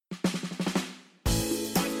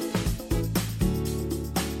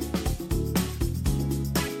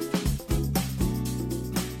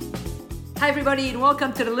Hi, everybody, and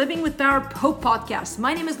welcome to the Living with Power Hope podcast.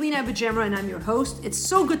 My name is Lena Abujamra, and I'm your host. It's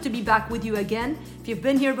so good to be back with you again. If you've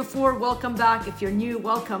been here before, welcome back. If you're new,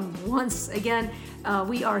 welcome once again.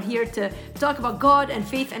 We are here to talk about God and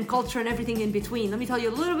faith and culture and everything in between. Let me tell you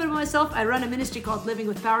a little bit about myself. I run a ministry called Living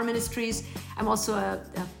with Power Ministries. I'm also a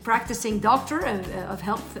practicing doctor of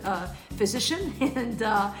health physician, and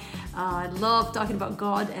I love talking about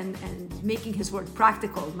God and making His Word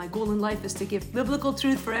practical. My goal in life is to give biblical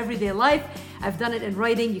truth for everyday life. I've done it in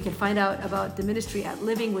writing. You can find out about the ministry at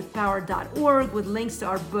livingwithpower.org with links to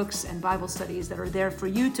our books and Bible studies that are there for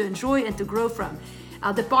you to enjoy and to grow from.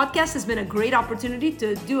 The podcast has been a great opportunity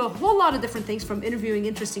to do a whole lot of different things, from interviewing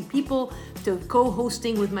interesting people to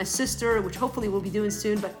co-hosting with my sister, which hopefully we'll be doing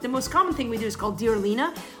soon. But the most common thing we do is called Dear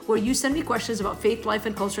Lena, where you send me questions about faith, life,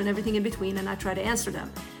 and culture and everything in between, and I try to answer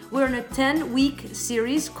them. We're in a 10-week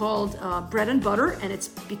series called Bread and Butter, and it's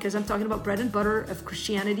because I'm talking about bread and butter of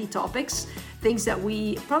Christianity topics, things that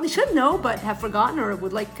we probably should know but have forgotten or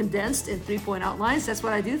would like condensed in 3-point outlines. That's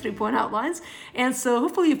what I do, 3-point outlines. And so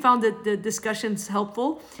hopefully you found the discussions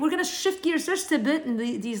helpful. We're going to shift gears just a bit in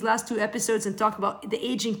these last 2 episodes and talk about the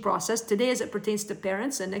aging process, today as it pertains to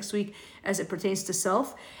parents and next week as it pertains to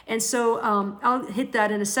self. And so I'll hit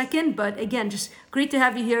that in a second. But again, just great to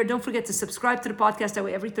have you here. Don't forget to subscribe to the podcast. That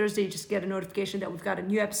way every Thursday you just get a notification that we've got a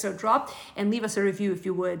new episode dropped, and leave us a review if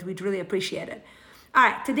you would. We'd really appreciate it. All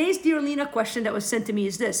right, today's Dear Lena question that was sent to me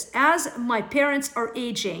is this: as my parents are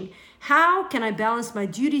aging, how can I balance my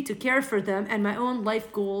duty to care for them and my own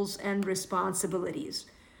life goals and responsibilities?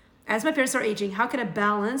 As my parents are aging, how can I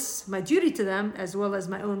balance my duty to them as well as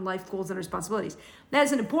my own life goals and responsibilities? That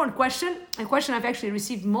is an important question, a question I've actually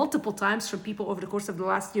received multiple times from people over the course of the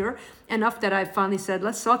last year, enough that I finally said,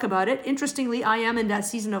 let's talk about it. Interestingly, I am in that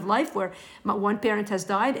season of life where my one parent has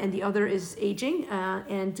died and the other is aging,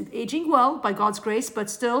 and aging well by God's grace, but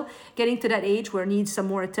still getting to that age where it needs some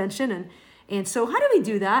more attention. And so how do we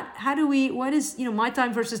do that? What is, my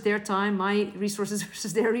time versus their time, my resources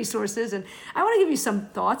versus their resources? And I want to give you some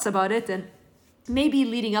thoughts about it. And maybe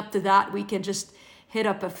leading up to that, we can just hit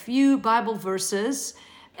up a few Bible verses.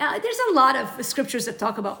 There's a lot of scriptures that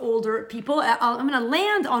talk about older people. I'm going to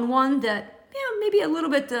land on one that, maybe a little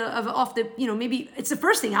bit maybe it's the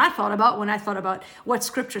first thing I thought about when I thought about what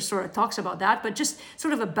scripture sort of talks about that, but just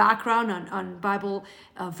sort of a background on Bible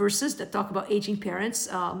verses that talk about aging parents.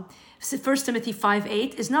 1 Timothy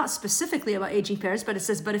 5:8 is not specifically about aging parents, but it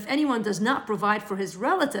says, but if anyone does not provide for his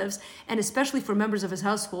relatives, and especially for members of his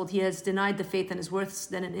household, he has denied the faith and is worse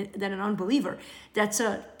than an unbeliever. That's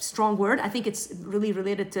a strong word. I think it's really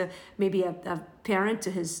related to maybe a parent to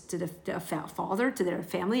the father, to their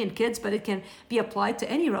family and kids, but it can be applied to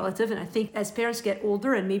any relative. And I think as parents get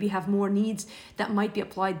older and maybe have more needs, that might be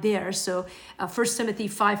applied there. So 1 Timothy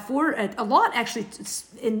 5:4, a lot actually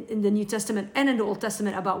in the New Testament and in the Old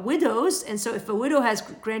Testament about widows. And so if a widow has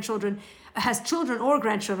children or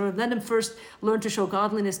grandchildren, let them first learn to show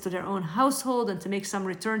godliness to their own household and to make some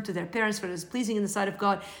return to their parents, for it is pleasing in the sight of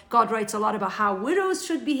God. God writes a lot about how widows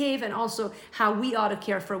should behave and also how we ought to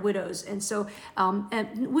care for widows. And so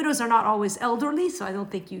and widows are not always elderly, so I don't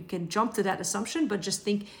think you can jump to that assumption, but just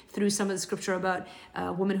think through some of the scripture about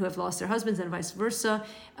women who have lost their husbands and vice versa.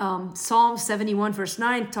 Psalm 71 verse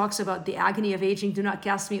 9 talks about the agony of aging. Do not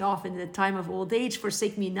cast me off in the time of old age.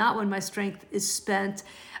 Forsake me not when my strength is spent.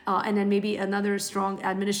 And then maybe another strong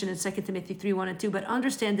admonition in 2 Timothy 3:1-2. But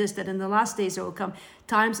understand this, that in the last days there will come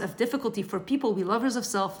times of difficulty for people, be lovers of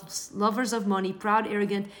self, lovers of money, proud,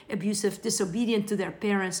 arrogant, abusive, disobedient to their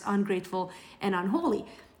parents, ungrateful, and unholy.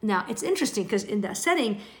 Now, it's interesting because in that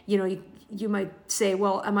setting, you might say,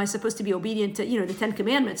 well, am I supposed to be obedient to, the 10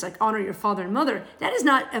 commandments, like honor your father and mother? That is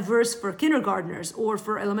not a verse for kindergartners or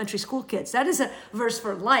for elementary school kids. That is a verse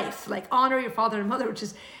for life, like honor your father and mother, which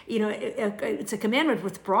is, it's a commandment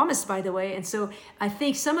with promise, by the way. And so I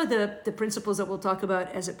think some of the principles that we'll talk about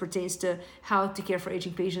as it pertains to how to care for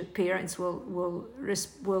aging parents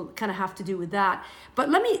will kind of have to do with that. But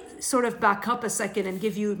let me sort of back up a second and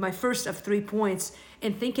give you my first of 3 points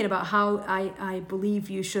in thinking about how I believe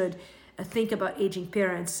you should think about aging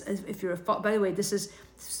parents. If you're by the way, this is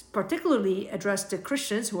particularly addressed to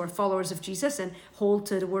Christians who are followers of Jesus and hold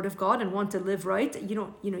to the Word of God and want to live right.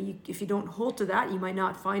 If you don't hold to that, you might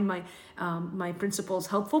not find my principles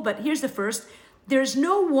helpful. But here's the first: there's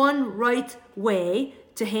no one right way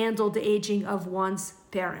to handle the aging of one's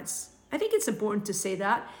parents. I think it's important to say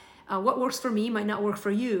that. What works for me might not work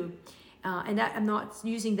for you. And that I'm not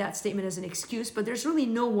using that statement as an excuse, but there's really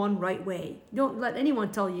no one right way. Don't let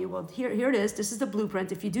anyone tell you, well, here it is. This is the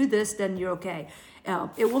blueprint. If you do this, then you're okay.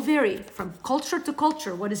 It will vary from culture to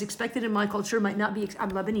culture. What is expected in my culture might not be,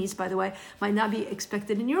 I'm Lebanese, by the way, might not be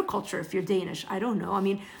expected in your culture if you're Danish. I don't know. I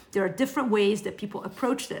mean, there are different ways that people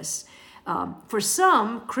approach this. For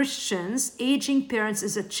some Christians, aging parents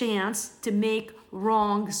is a chance to make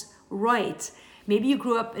wrongs right. Maybe you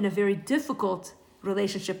grew up in a very difficult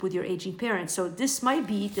relationship with your aging parents. So this might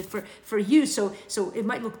be for you. So it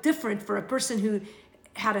might look different for a person who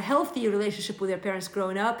had a healthy relationship with their parents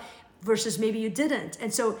growing up versus maybe you didn't.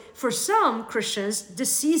 And so for some Christians,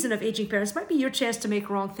 this season of aging parents might be your chance to make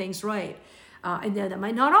wrong things right. And that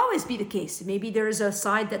might not always be the case. Maybe there is a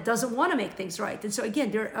side that doesn't want to make things right. And so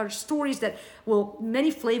again, there are stories that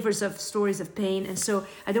many flavors of stories of pain. And so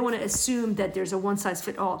I don't want to assume that there's a one size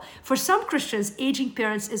fit all. For some Christians, aging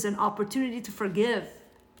parents is an opportunity to forgive.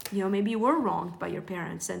 Maybe you were wronged by your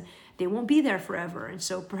parents and they won't be there forever. And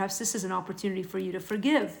so perhaps this is an opportunity for you to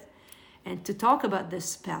forgive and to talk about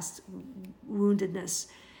this past woundedness.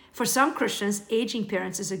 For some Christians, aging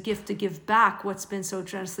parents is a gift to give back what's been so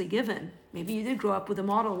generously given. Maybe you did grow up with a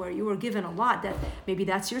model where you were given a lot. Maybe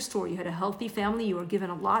that's your story. You had a healthy family, you were given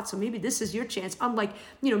a lot. So maybe this is your chance. Unlike,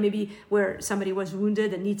 maybe where somebody was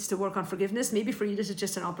wounded and needs to work on forgiveness, maybe for you this is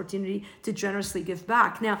just an opportunity to generously give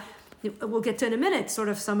back. Now, we'll get to in a minute sort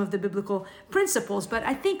of some of the biblical principles, but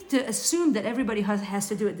I think to assume that everybody has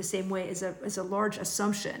to do it the same way is a large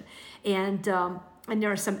assumption. And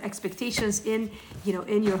there are some expectations in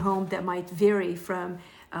your home that might vary from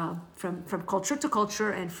culture to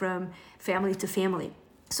culture and from family to family.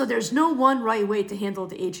 So there's no one right way to handle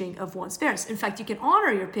the aging of one's parents. In fact, you can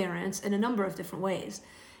honor your parents in a number of different ways.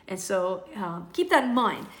 And so keep that in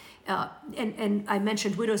mind. And I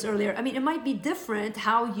mentioned widows earlier. I mean, it might be different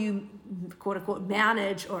how you, quote unquote,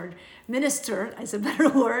 manage or minister, is a better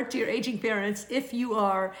word, to your aging parents if you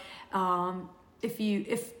are,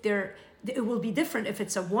 it will be different if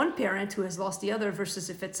it's a one parent who has lost the other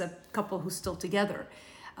versus if it's a couple who's still together,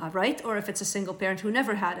 right? Or if it's a single parent who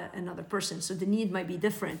never had another person. So the need might be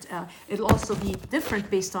different. It'll also be different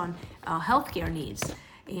based on healthcare needs.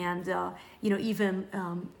 And,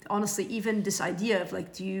 honestly, even this idea of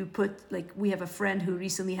we have a friend who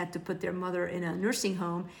recently had to put their mother in a nursing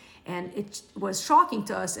home, and it was shocking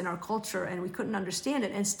to us in our culture and we couldn't understand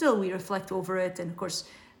it. And still we reflect over it. And of course,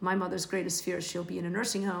 my mother's greatest fear is she'll be in a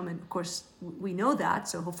nursing home. And of course, we know that.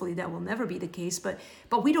 So hopefully that will never be the case. But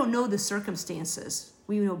we don't know the circumstances.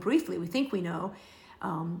 We know briefly. We think we know.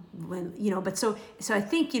 So I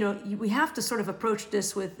think, we have to sort of approach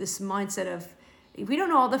this with this mindset of, we don't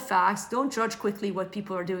know all the facts. Don't judge quickly what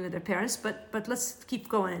people are doing with their parents. But let's keep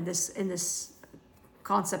going in this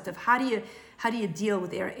concept of how do you deal with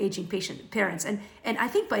their aging parents. And I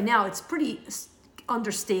think by now it's pretty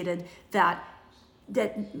understated that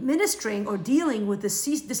ministering or dealing with the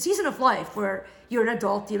season of life where you're an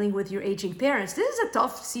adult dealing with your aging parents, this is a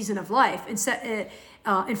tough season of life.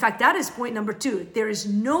 In fact, that is point number 2. There is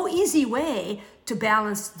no easy way to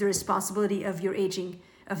balance the responsibility of the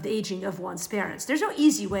aging of one's parents. There's no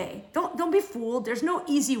easy way. Don't be fooled. There's no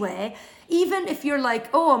easy way. Even if you're like,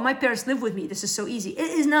 oh, my parents live with me, this is so easy.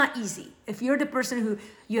 It is not easy. If you're the person who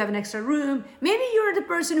you have an extra room, maybe you're the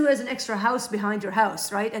person who has an extra house behind your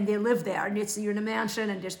house, right? And they live there, and you're in a mansion,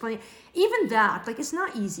 and there's plenty. Even that, it's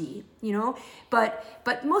not easy,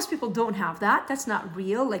 But most people don't have that. That's not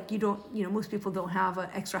real. Most people don't have an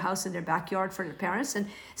extra house in their backyard for their parents, and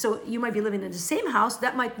so you might be living in the same house.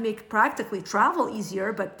 That might make practically travel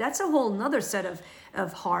easier, but that's a whole nother set of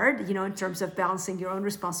hard, in terms of balancing your own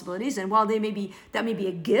responsibilities. And while that may be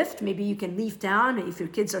a gift, maybe you can leave town. If your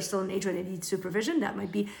kids are still in an age where they need supervision, that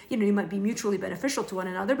might be, you might be mutually beneficial to one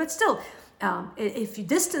another. But still, if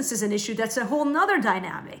distance is an issue, that's a whole nother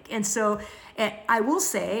dynamic. And so I will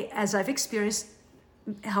say, as I've experienced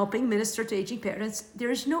helping minister to aging parents, there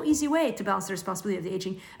is no easy way to balance the responsibility of the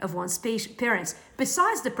aging of one's parents.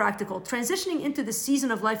 Besides the practical, transitioning into the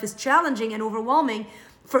season of life is challenging and overwhelming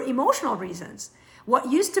for emotional reasons.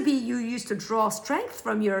 What used to be you used to draw strength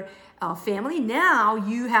from your family, now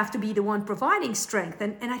you have to be the one providing strength.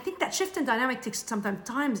 And I think that shift in dynamic takes sometimes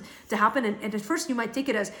time to happen. And at first you might take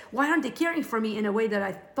it as, why aren't they caring for me in a way that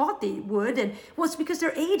I thought they would? And well, it's because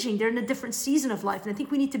they're aging. They're in a different season of life. And I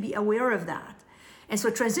think we need to be aware of that. And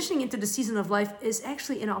so transitioning into the season of life is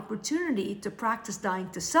actually an opportunity to practice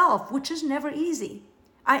dying to self, which is never easy.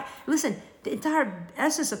 Listen, the entire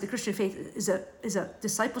essence of the Christian faith is a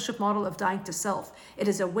discipleship model of dying to self. It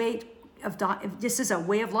is a way of this is a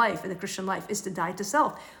way of life in the Christian life, is to die to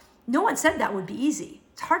self. No one said that would be easy.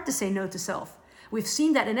 It's hard to say no to self. We've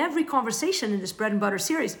seen that in every conversation in this Bread and Butter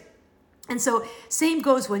series. And so same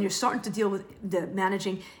goes when you're starting to deal with the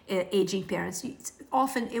managing aging parents.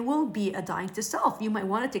 Often it will be a dying to self. You might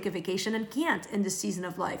want to take a vacation and can't in this season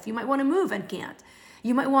of life. You might want to move and can't.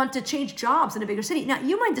 You might want to change jobs in a bigger city. Now,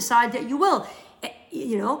 you might decide that you will.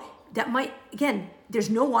 That might, again, there's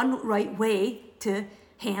no one right way to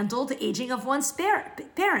handle the aging of one's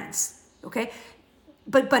parents, okay?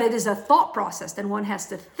 But it is a thought process that one has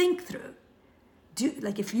to think through.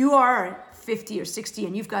 Like if you are 50 or 60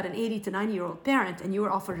 and you've got an 80 to 90-year-old parent and you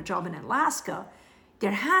were offered a job in Alaska,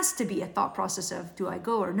 there has to be a thought process of, do I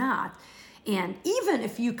go or not? And even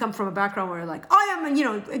if you come from a background where you're like, I am,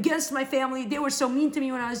 against my family, they were so mean to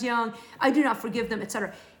me when I was young, I do not forgive them,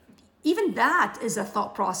 etc. Even that is a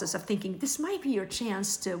thought process of thinking, this might be your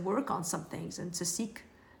chance to work on some things and to seek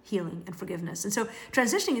healing and forgiveness. And so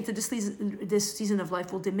transitioning into this season of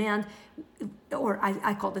life will demand, or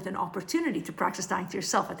I called it an opportunity to practice dying to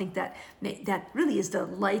yourself. I think that really is the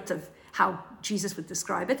light of how Jesus would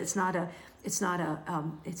describe it. It's not a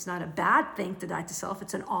bad thing to die to self.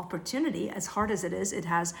 It's an opportunity. As hard as it is, it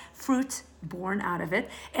has fruit born out of it.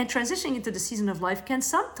 And transitioning into the season of life can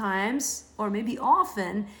sometimes, or maybe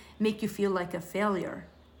often, make you feel like a failure.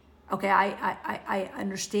 Okay, I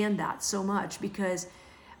understand that so much because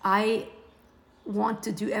I want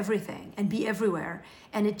to do everything and be everywhere.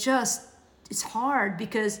 And it's hard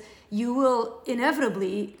because you will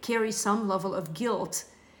inevitably carry some level of guilt.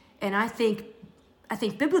 And I think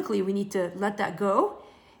biblically we need to let that go.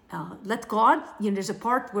 Let God, there's a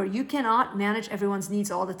part where you cannot manage everyone's needs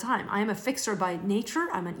all the time. I am a fixer by nature.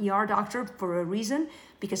 I'm an ER doctor for a reason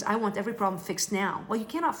because I want every problem fixed now. Well, you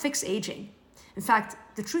cannot fix aging. In fact,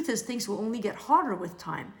 the truth is things will only get harder with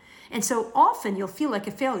time. And so often you'll feel like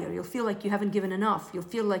a failure. You'll feel like you haven't given enough. You'll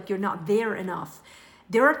feel like you're not there enough.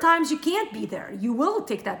 There are times you can't be there. You will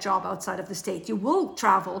take that job outside of the state. You will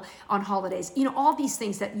travel on holidays. All these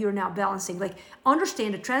things that you're now balancing. Like,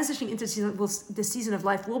 understand that transitioning into the season of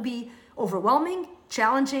life will be overwhelming,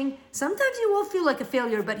 challenging. Sometimes you will feel like a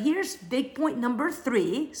failure, but here's big point number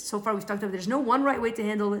 3. So far we've talked about there's no one right way to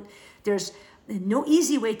handle it. There's no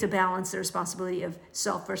easy way to balance the responsibility of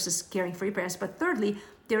self versus caring for your parents. But thirdly,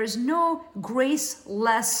 there is no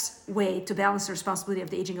graceless way to balance the responsibility of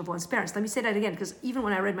the aging of one's parents. Let me say that again, because even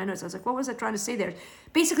when I read my notes, I was like, what was I trying to say there?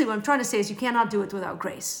 Basically, what I'm trying to say is you cannot do it without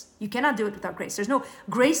grace. You cannot do it without grace. There's no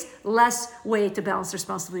graceless way to balance the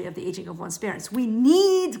responsibility of the aging of one's parents. We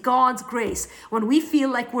need God's grace when we feel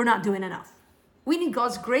like we're not doing enough. We need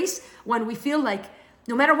God's grace when we feel like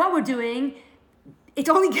no matter what we're doing, it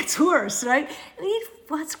only gets worse, right? We need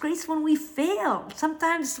God's grace when we fail.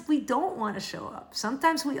 Sometimes we don't want to show up.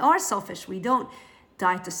 Sometimes we are selfish. We don't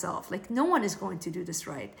die to self. Like, no one is going to do this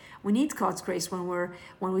right. We need God's grace when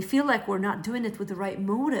we feel like we're not doing it with the right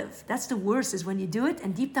motive. That's the worst, is when you do it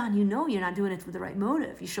and deep down you know you're not doing it with the right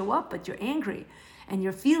motive. You show up, but you're angry and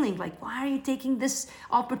you're feeling like, why are you taking this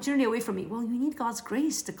opportunity away from me? Well, we need God's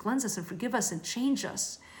grace to cleanse us and forgive us and change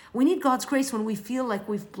us. We need God's grace when we feel like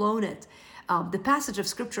we've blown it. The passage of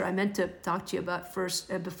scripture I meant to talk to you about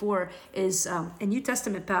before is a New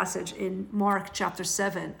Testament passage in Mark chapter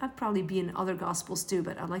 7. I'd probably be in other gospels too,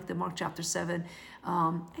 but I like the Mark chapter 7.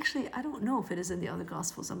 Actually, I don't know if it is in the other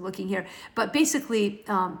gospels. I'm looking here. But basically,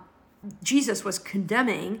 Jesus was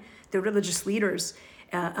condemning the religious leaders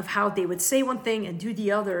of how they would say one thing and do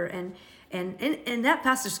the other. And that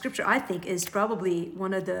passage of scripture, I think, is probably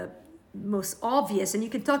one of the most obvious, and you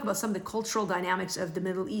can talk about some of the cultural dynamics of the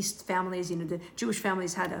Middle East families. The Jewish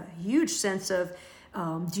families had a huge sense of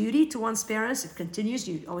duty to one's parents. It continues.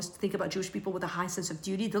 You always think about Jewish people with a high sense of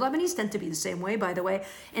duty. The Lebanese tend to be the same way, by the way.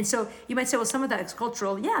 And so you might say, well, some of that is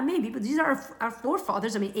cultural. Yeah, maybe, but these are our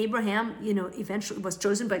forefathers. I mean, Abraham, eventually was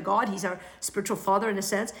chosen by God. He's our spiritual father in a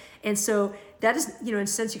sense. And so that is, in a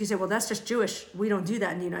sense, you can say, well, that's just Jewish. We don't do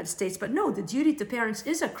that in the United States. But no, the duty to parents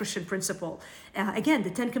is a Christian principle. Again,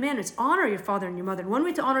 the 10 Commandments, honor your father and your mother. And one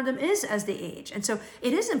way to honor them is as they age. And so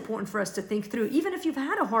it is important for us to think through, even if you've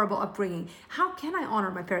had a horrible upbringing, how can I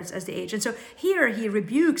honor my parents as they age? And so here he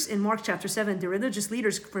rebukes in Mark chapter 7 the religious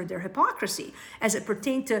leaders for their hypocrisy as it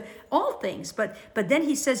pertained to all things. But then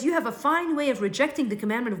he says, you have a fine way of rejecting the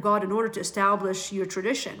commandment of God in order to establish your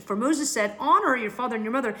tradition. For Moses said, honor your father and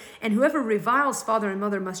your mother, and whoever reviles father and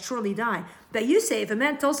mother must surely die. But you say, if a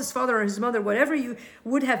man tells his father or his mother, whatever you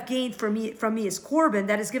would have gained from me is Corban,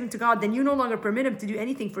 that is given to God, then you no longer permit him to do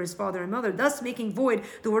anything for his father and mother, thus making void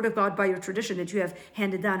the word of God by your tradition that you have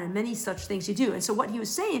handed down, and many such things you do. And so what he was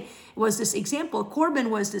saying was this example. Corban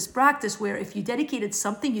was this practice where if you dedicated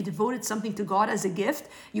something, you devoted something to God as a gift,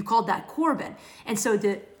 you called that Corban. And so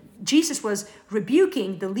Jesus was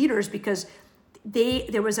rebuking the leaders because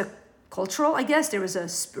there was a cultural, I guess. There was a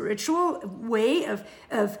spiritual way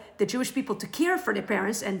of the Jewish people to care for their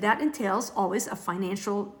parents, and that entails always a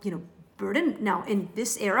financial, burden. Now, in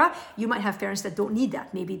this era, you might have parents that don't need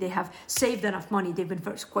that. Maybe they have saved enough money. They've been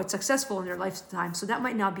quite successful in their lifetime, so that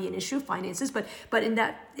might not be an issue, finances. But in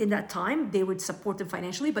that time, they would support them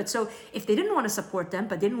financially. But so if they didn't want to support them,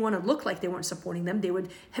 but didn't want to look like they weren't supporting them, they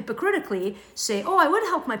would hypocritically say, "Oh, I would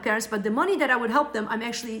help my parents, but the money that I would help them, I'm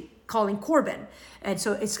actually calling Corban, and so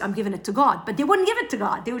I'm giving it to God." But they wouldn't give it to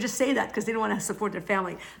God. They would just say that because they didn't want to support their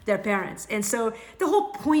family, their parents. And so the whole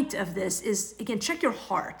point of this is, again, check your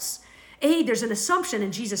hearts. There's an assumption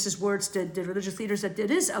in Jesus' words to the religious leaders that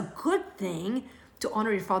it is a good thing to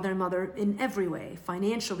honor your father and mother in every way,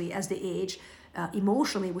 financially as they age,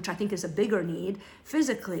 emotionally, which I think is a bigger need,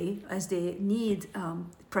 physically as they need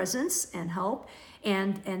presence and help,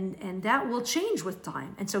 and that will change with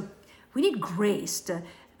time. And so we need grace to.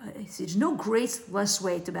 There's no graceless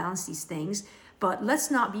way to balance these things. But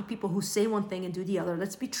let's not be people who say one thing and do the other.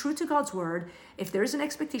 Let's be true to God's word. If there is an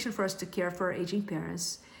expectation for us to care for our aging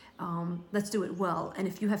parents, let's do it well. And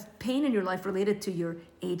if you have pain in your life related to your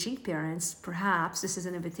aging parents, perhaps this is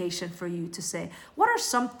an invitation for you to say, what are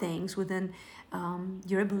some things within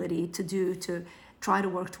your ability to do to try to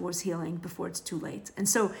work towards healing before it's too late? And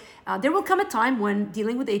so there will come a time when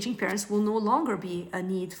dealing with aging parents will no longer be a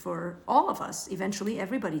need for all of us. Eventually,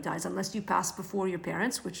 everybody dies, unless you pass before your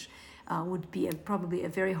parents, which would be probably a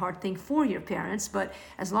very hard thing for your parents. But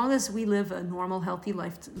as long as we live a normal, healthy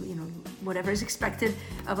life, whatever is expected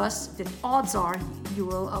of us, the odds are you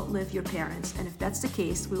will outlive your parents. And if that's the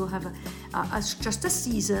case, we will have just a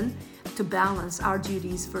season to balance our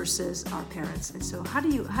duties versus our parents. And so how do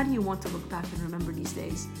you want to look back and remember these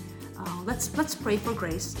days? Let's pray for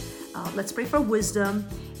grace. Let's pray for wisdom.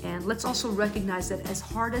 And let's also recognize that as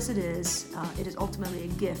hard as it is ultimately a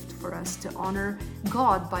gift for us to honor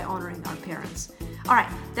God by honoring our parents. All right,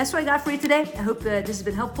 that's what I got for you today. I hope this has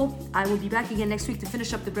been helpful. I will be back again next week to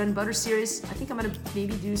finish up the Bread and Butter series. I think I'm going to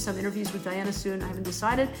maybe do some interviews with Diana soon. I haven't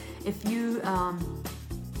decided. If you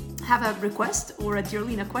have a request or a Dear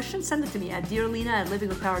Lena question, send it to me at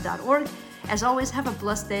dearlena@livingwithpower.org. As always, have a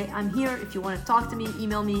blessed day. I'm here. If you want to talk to me,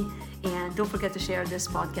 email me. And don't forget to share this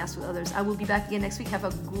podcast with others. I will be back again next week. Have a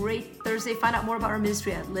great Thursday. Find out more about our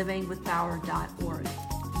ministry at livingwithpower.org.